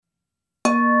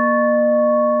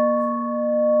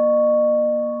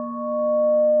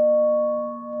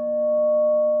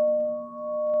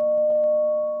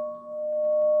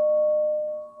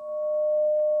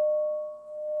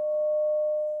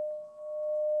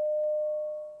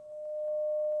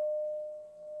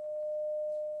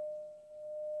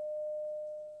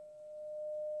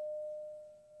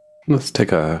Let's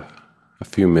take a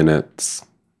few minutes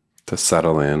to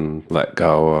settle in, let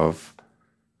go of,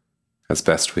 as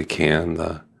best we can,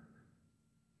 the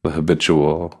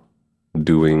habitual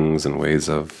doings and ways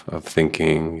of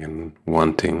thinking and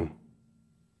wanting,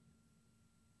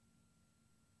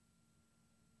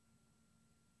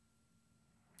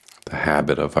 the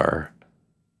habit of our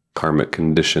karmic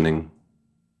conditioning,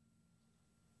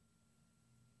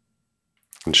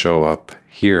 and show up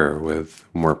here with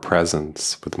more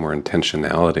presence, with more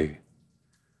intentionality,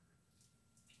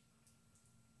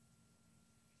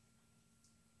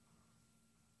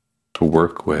 to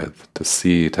work with, to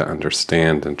see, to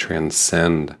understand, and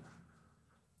transcend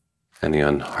any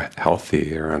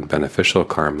unhealthy or unbeneficial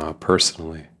karma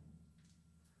personally.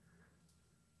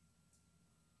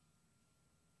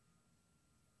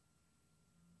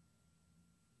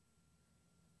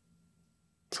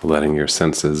 So letting your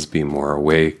senses be more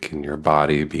awake and your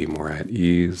body be more at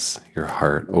ease, your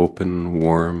heart open,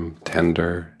 warm,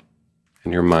 tender,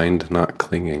 and your mind not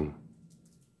clinging.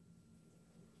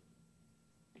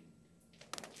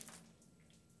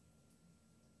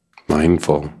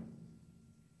 Mindful.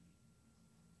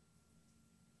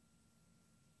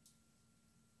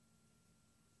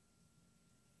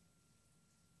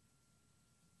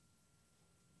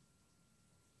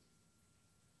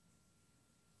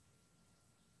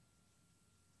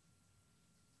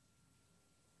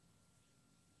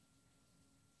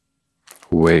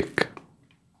 Awake.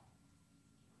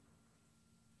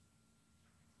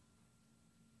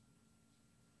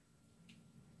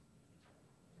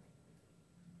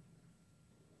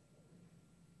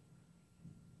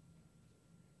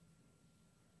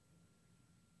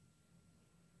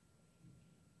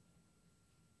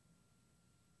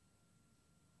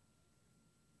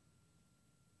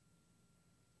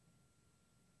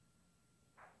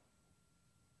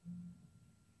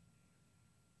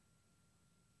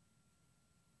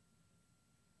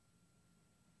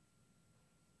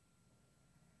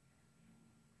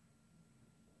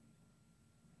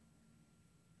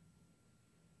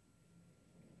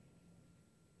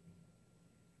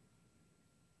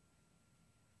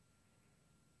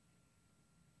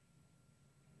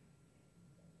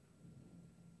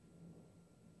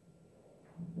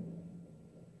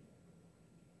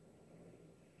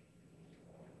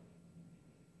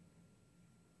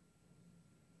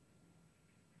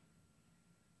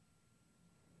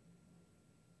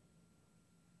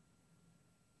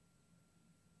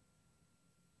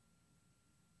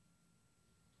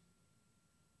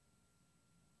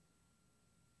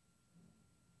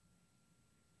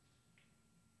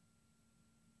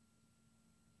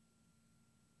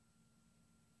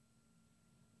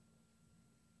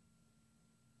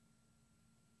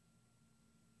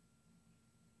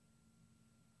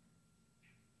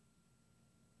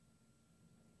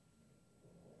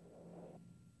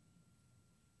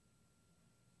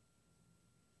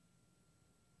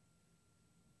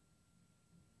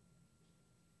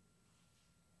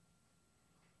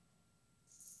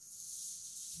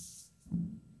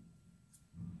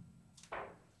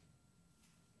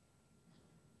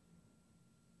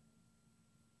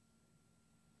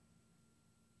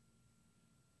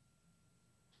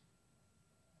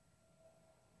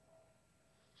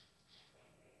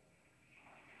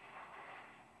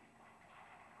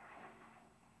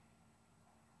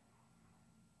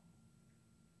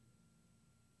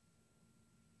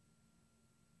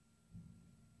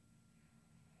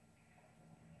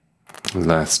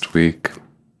 Last week,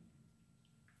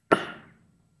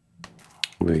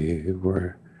 we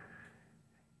were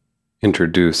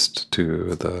introduced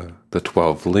to the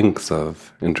 12 links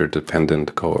of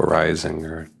interdependent co-arising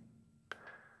or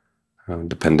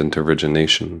dependent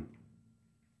origination.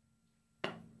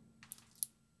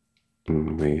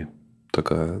 And we took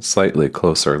a slightly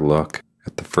closer look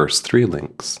at the first three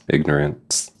links: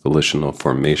 ignorance, volitional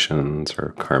formations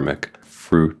or karmic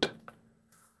fruit,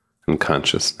 and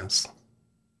consciousness.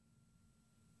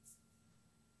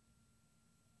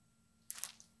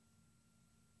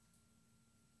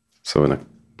 So in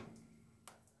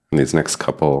these next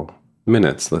couple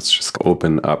minutes, let's just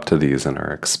open up to these in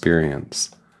our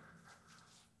experience.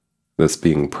 This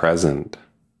being present,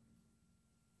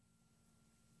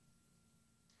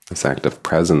 this act of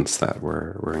presence that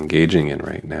we're engaging in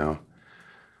right now,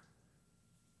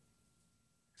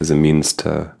 is a means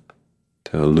to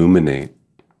illuminate,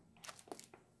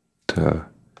 to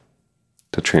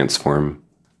transform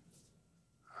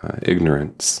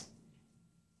ignorance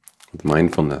with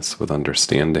mindfulness, with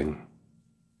understanding.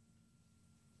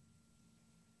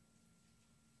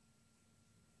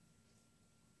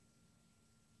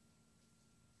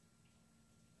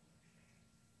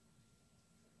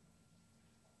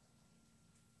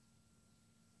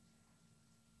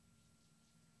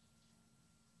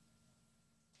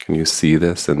 Can you see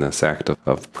this in this act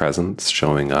of presence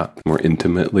showing up more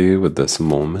intimately with this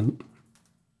moment?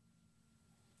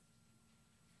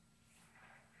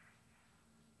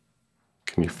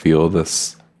 Can you feel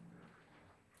this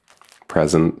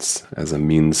presence as a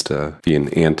means to be an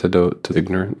antidote to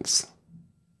ignorance?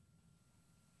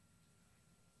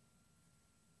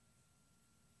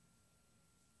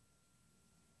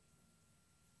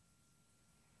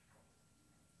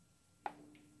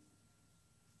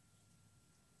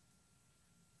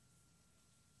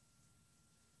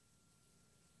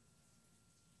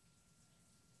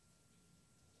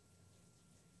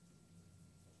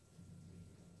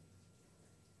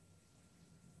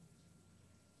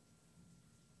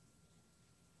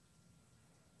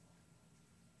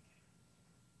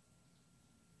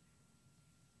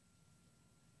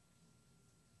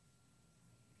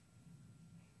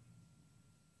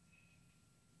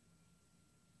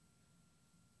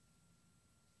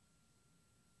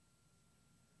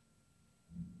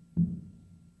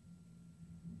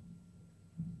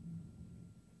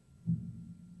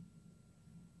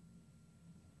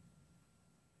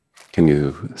 Can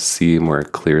you see more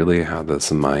clearly how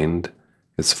this mind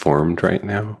is formed right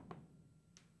now?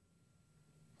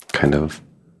 Kind of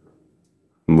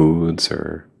moods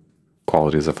or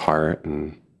qualities of heart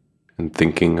and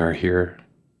thinking are here.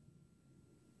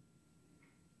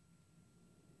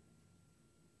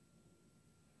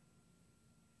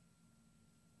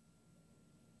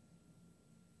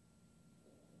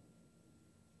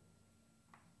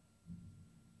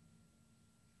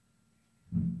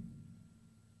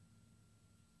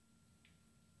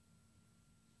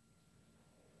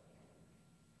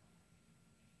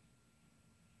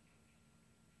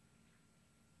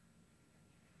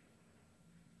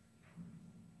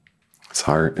 This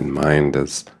heart and mind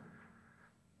is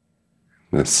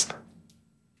this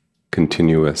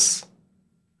continuous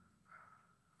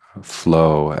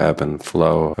flow, ebb and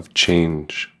flow of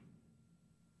change.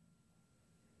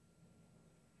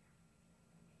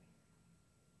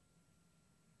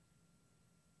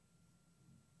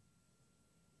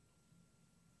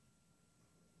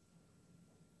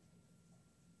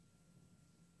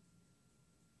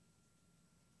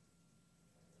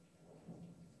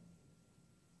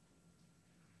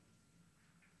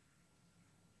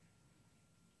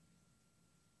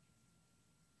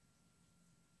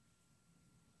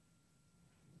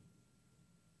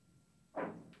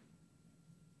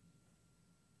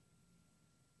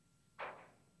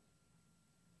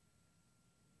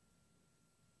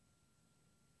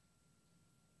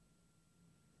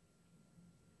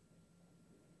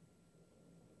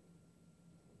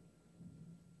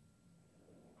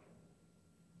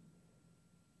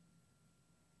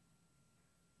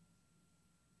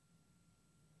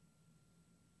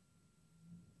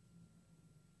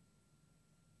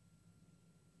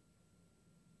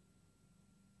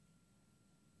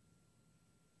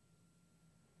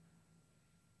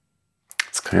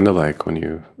 It's kind of like when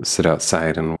you sit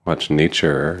outside and watch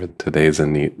nature. Today's a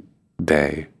neat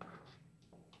day.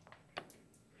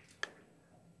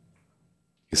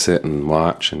 You sit and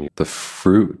watch, and the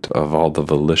fruit of all the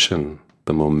volition,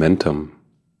 the momentum.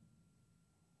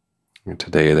 And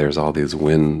today there's all these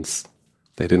winds.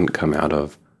 They didn't come out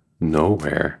of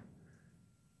nowhere.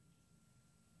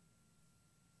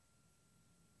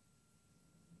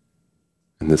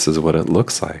 And this is what it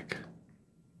looks like.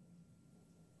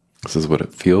 This is what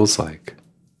it feels like.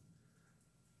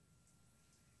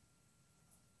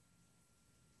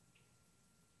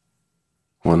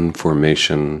 One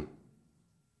formation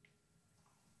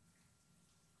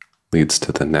leads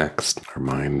to the next. Our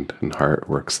mind and heart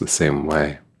works the same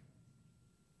way.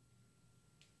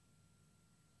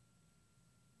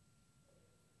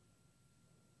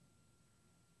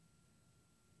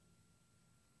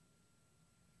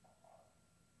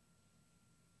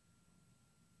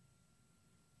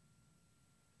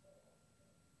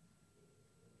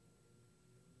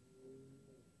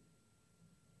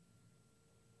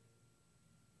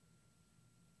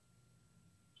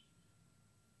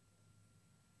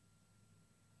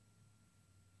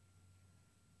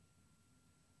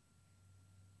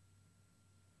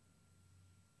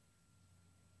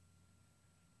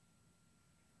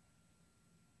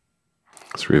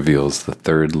 This reveals the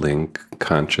third link,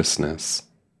 consciousness.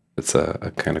 It's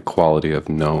a kind of quality of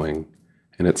knowing,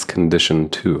 and it's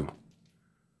conditioned too.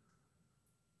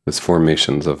 This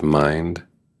formations of mind,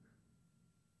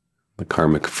 the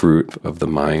karmic fruit of the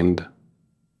mind,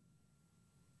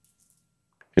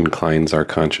 inclines our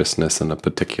consciousness in a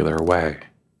particular way.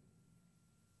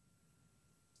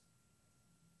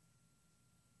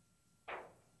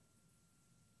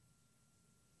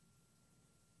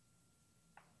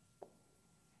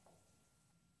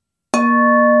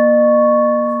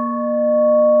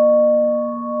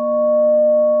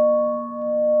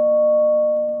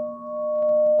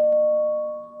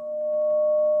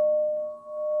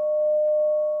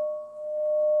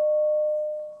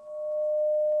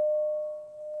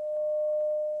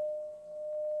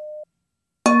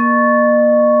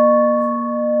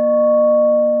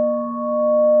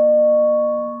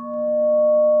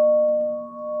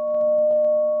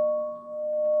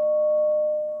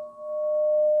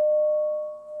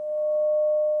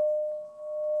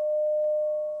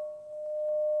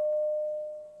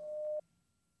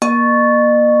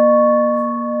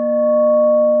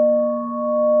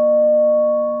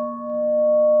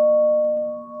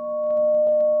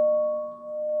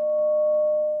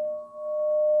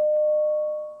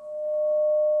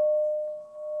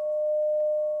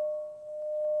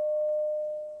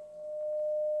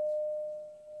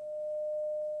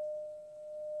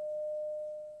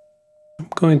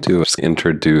 going to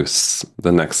introduce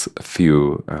the next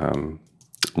few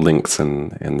links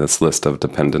in this list of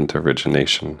dependent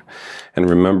origination. And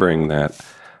remembering that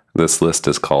this list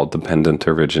is called dependent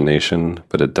origination,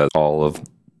 but it does all of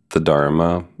the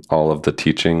Dharma, all of the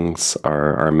teachings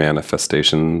are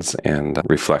manifestations and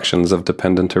reflections of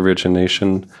dependent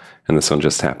origination. And this one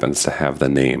just happens to have the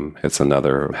name. It's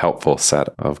another helpful set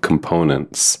of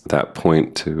components that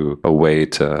point to a way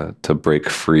to break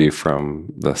free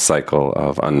from the cycle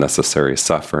of unnecessary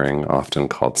suffering, often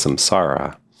called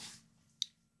samsara.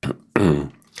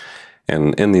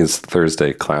 And in these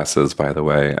Thursday classes, by the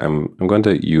way, I'm going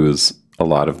to use a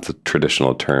lot of the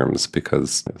traditional terms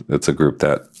because it's a group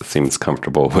that seems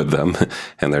comfortable with them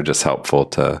and they're just helpful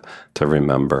to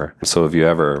remember. So if you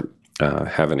ever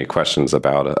have any questions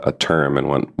about a term and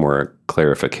want more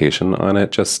clarification on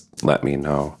it, just let me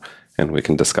know and we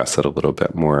can discuss it a little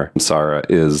bit more. Samsara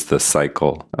is the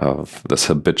cycle of this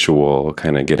habitual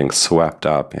kind of getting swept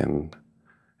up in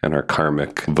our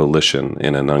karmic volition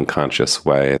in an unconscious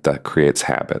way that creates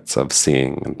habits of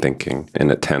seeing and thinking,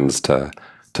 and it tends to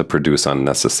produce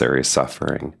unnecessary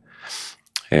suffering.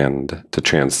 And to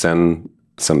transcend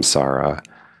samsara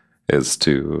is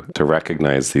to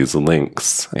recognize these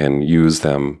links and use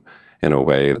them in a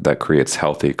way that creates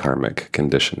healthy karmic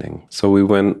conditioning. So we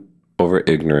went over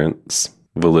ignorance,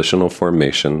 volitional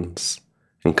formations,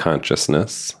 and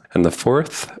consciousness. And the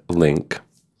fourth link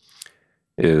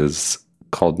is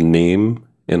called name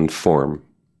and form,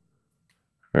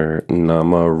 or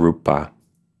nama rupa.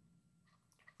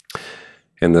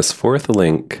 And this fourth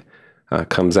link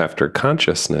comes after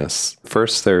consciousness.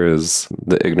 First, there is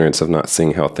the ignorance of not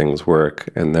seeing how things work.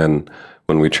 And then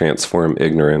when we transform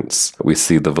ignorance, we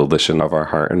see the volition of our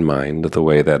heart and mind, the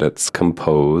way that it's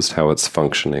composed, how it's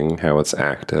functioning, how it's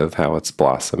active, how it's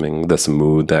blossoming. This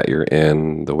mood that you're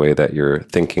in, the way that you're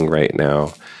thinking right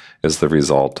now, is the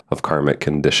result of karmic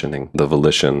conditioning, the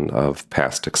volition of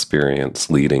past experience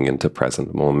leading into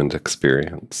present moment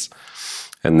experience.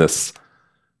 And this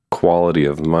quality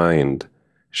of mind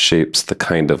shapes the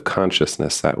kind of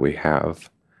consciousness that we have.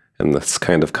 And this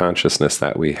kind of consciousness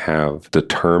that we have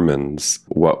determines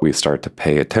what we start to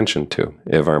pay attention to.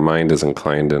 If our mind is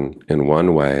inclined in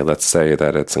one way, let's say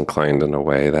that it's inclined in a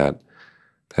way that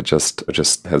just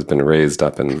has been raised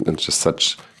up in just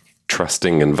such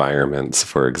trusting environments,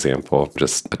 for example,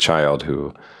 just a child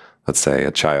who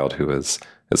is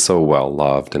so well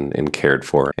loved and cared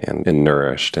for and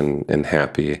nourished and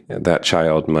happy. That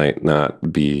child might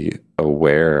not be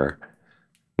aware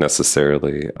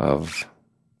necessarily of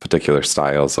particular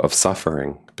styles of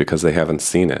suffering because they haven't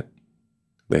seen it.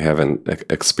 They haven't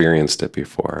experienced it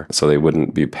before, so they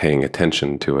wouldn't be paying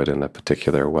attention to it in a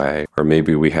particular way. Or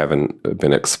maybe we haven't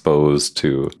been exposed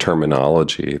to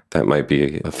terminology that might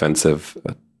be offensive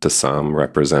to some,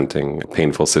 representing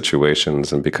painful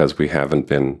situations, and because we haven't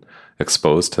been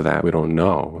exposed to that, we don't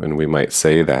know, and we might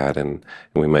say that, and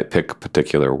we might pick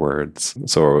particular words.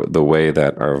 So the way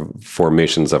that our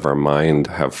formations of our mind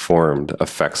have formed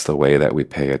affects the way that we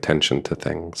pay attention to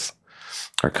things,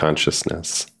 our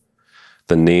consciousness.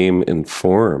 The name and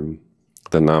form,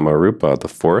 the nama rupa, the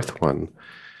fourth one,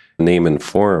 name and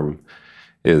form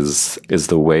is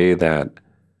the way that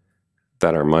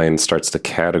our mind starts to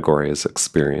categorize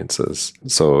experiences.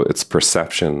 So it's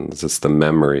perceptions, it's the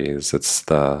memories, it's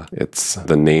the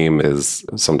name is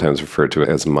sometimes referred to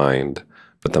as mind,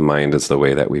 but the mind is the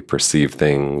way that we perceive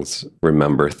things,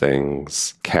 remember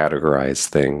things, categorize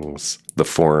things. The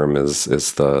form is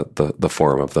the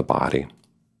form of the body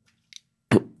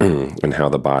and how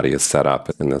the body is set up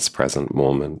in this present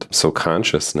moment. So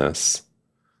consciousness,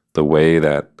 the way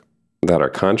that our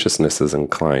consciousness is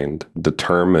inclined,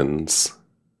 determines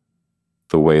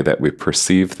the way that we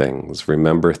perceive things,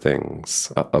 remember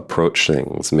things, approach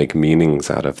things, make meanings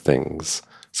out of things.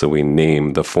 So we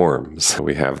name the forms.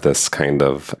 We have this kind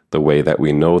of the way that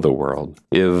we know the world.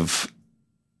 If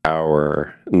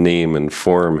our name and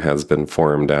form has been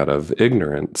formed out of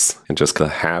ignorance and just the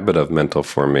habit of mental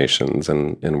formations,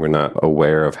 and we're not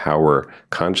aware of how we're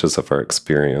conscious of our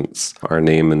experience, our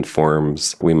name and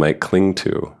forms we might cling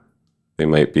to. They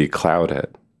might be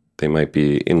clouded. They might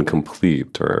be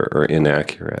incomplete or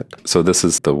inaccurate. So this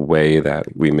is the way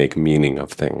that we make meaning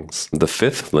of things. The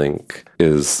fifth link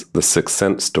is the six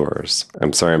sense doors.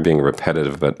 I'm sorry I'm being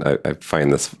repetitive, but I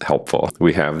find this helpful.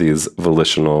 We have these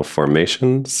volitional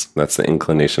formations. That's the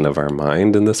inclination of our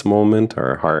mind in this moment,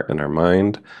 our heart and our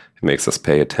mind. It makes us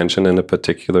pay attention in a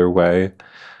particular way.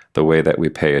 The way that we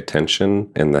pay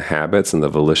attention and the habits and the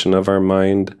volition of our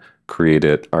mind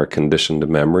created our conditioned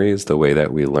memories, the way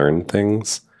that we learn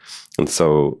things. And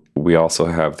so we also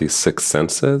have these six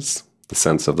senses, the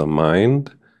sense of the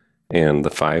mind and the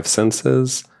five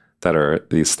senses, that are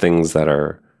these things that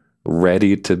are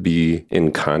ready to be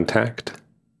in contact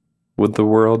with the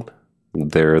world.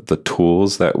 They're the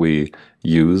tools that we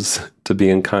use to be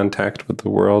in contact with the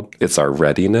world. It's our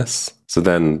readiness. So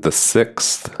then the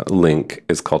sixth link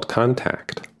is called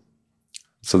contact.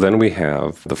 So then we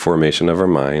have the formation of our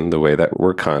mind, the way that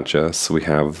we're conscious. We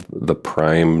have the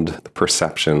primed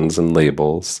perceptions and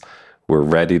labels. We're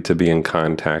ready to be in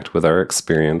contact with our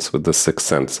experience with the six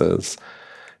senses.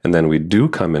 And then we do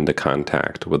come into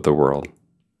contact with the world.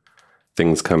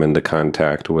 Things come into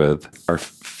contact with our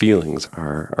feelings,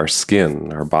 our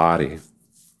skin, our body,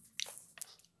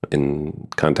 in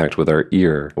contact with our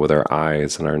ear, with our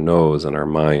eyes and our nose and our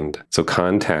mind. So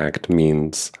contact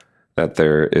means that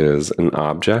there is an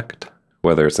object,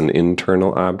 whether it's an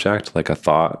internal object like a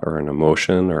thought or an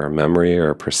emotion or a memory or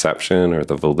a perception or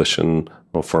the volitional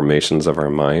formations of our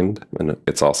mind. And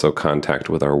it's also contact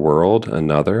with our world,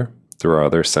 another, through our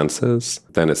other senses.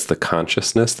 Then it's the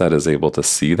consciousness that is able to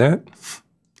see that.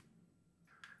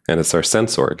 And it's our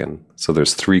sense organ. So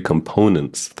there's three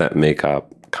components that make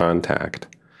up contact.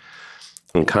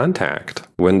 And contact,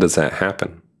 when does that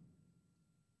happen?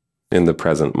 In the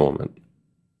present moment.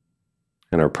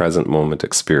 In our present moment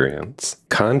experience.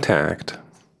 Contact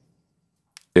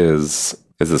is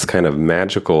this kind of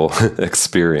magical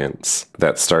experience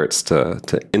that starts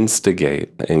to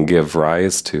instigate and give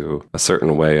rise to a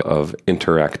certain way of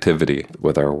interactivity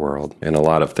with our world. And a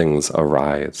lot of things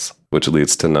arise, which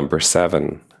leads to number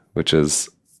 7, which is,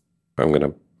 I'm going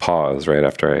to pause right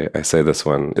after I say this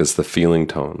one, is the feeling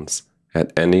tones.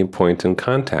 At any point in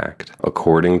contact,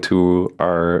 according to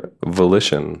our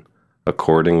volition,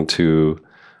 according to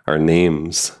our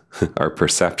names, our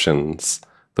perceptions,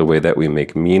 the way that we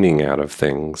make meaning out of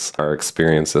things, our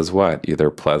experience is what? Either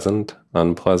pleasant,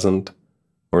 unpleasant,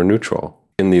 or neutral.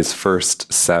 In these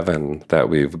first 7 that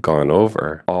we've gone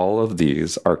over, all of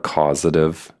these are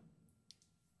causative.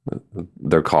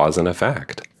 They're cause and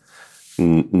effect.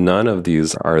 None of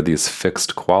these are these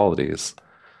fixed qualities.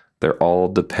 They're all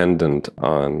dependent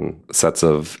on sets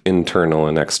of internal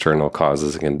and external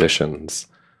causes and conditions.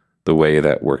 The way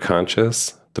that we're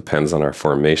conscious depends on our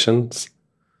formations.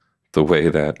 The way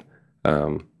that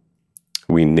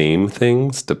we name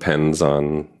things depends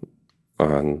on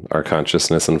our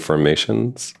consciousness and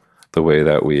formations. The way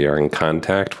that we are in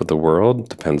contact with the world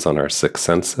depends on our 6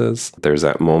 senses. There's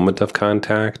that moment of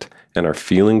contact, and our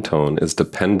feeling tone is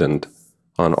dependent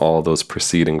on all those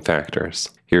preceding factors.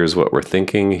 Here's what we're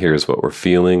thinking, here's what we're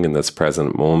feeling in this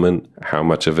present moment. How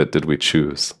much of it did we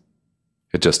choose?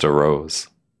 It just arose.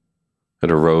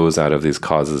 It arose out of these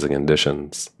causes and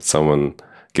conditions. Someone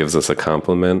gives us a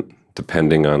compliment,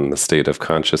 depending on the state of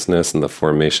consciousness and the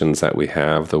formations that we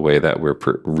have, the way that we're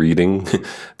reading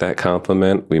that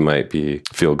compliment, we might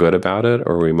feel good about it,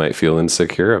 or we might feel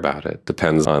insecure about it.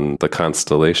 Depends on the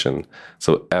constellation.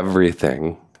 So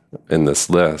everything in this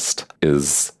list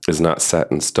is not set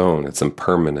in stone. It's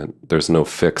impermanent. There's no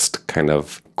fixed kind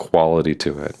of quality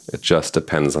to it. It just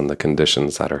depends on the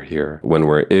conditions that are here. When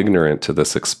we're ignorant to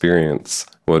this experience,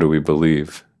 what do we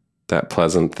believe? That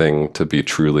pleasant thing to be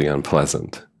truly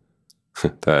unpleasant.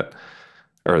 that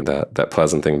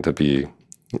pleasant thing to be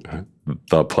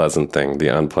the pleasant thing, the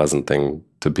unpleasant thing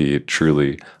to be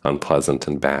truly unpleasant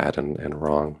and bad and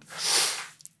wrong.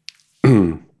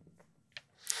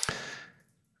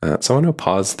 So I want to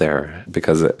pause there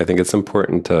because I think it's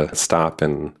important to stop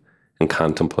and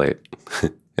contemplate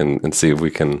and see if we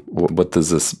can, what does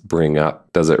this bring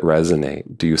up? Does it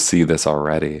resonate? Do you see this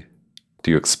already?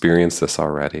 Do you experience this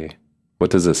already? What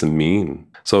does this mean?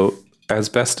 So as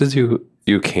best as you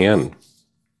can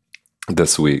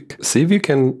this week, see if you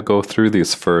can go through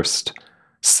these first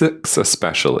 6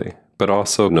 especially, but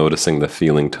also noticing the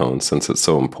feeling tone, since it's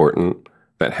so important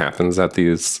that happens at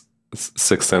these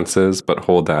 6 senses, but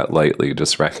hold that lightly.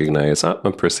 Just recognize,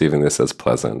 I'm perceiving this as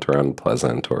pleasant or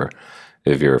unpleasant, or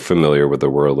if you're familiar with the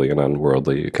worldly and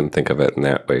unworldly, you can think of it in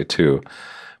that way too.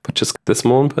 But just this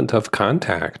moment of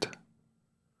contact.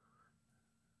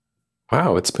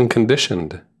 Wow, it's been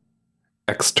conditioned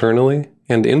externally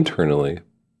and internally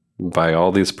by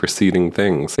all these preceding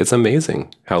things. It's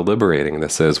amazing how liberating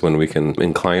this is when we can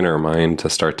incline our mind to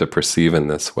start to perceive in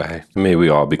this way. May we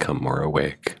all become more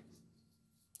awake,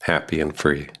 happy and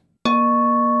free.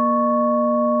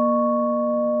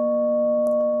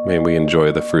 May we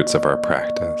enjoy the fruits of our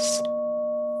practice.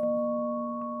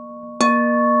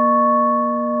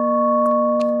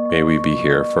 May we be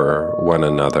here for one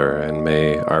another, and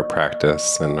may our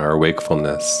practice and our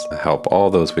wakefulness help all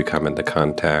those we come into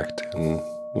contact. And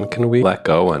can we let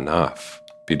go enough,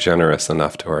 be generous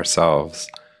enough to ourselves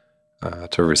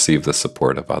to receive the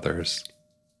support of others?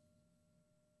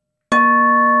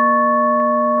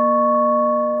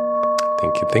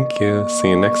 Thank you. Thank you. See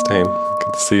you next time.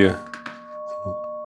 Good to see you.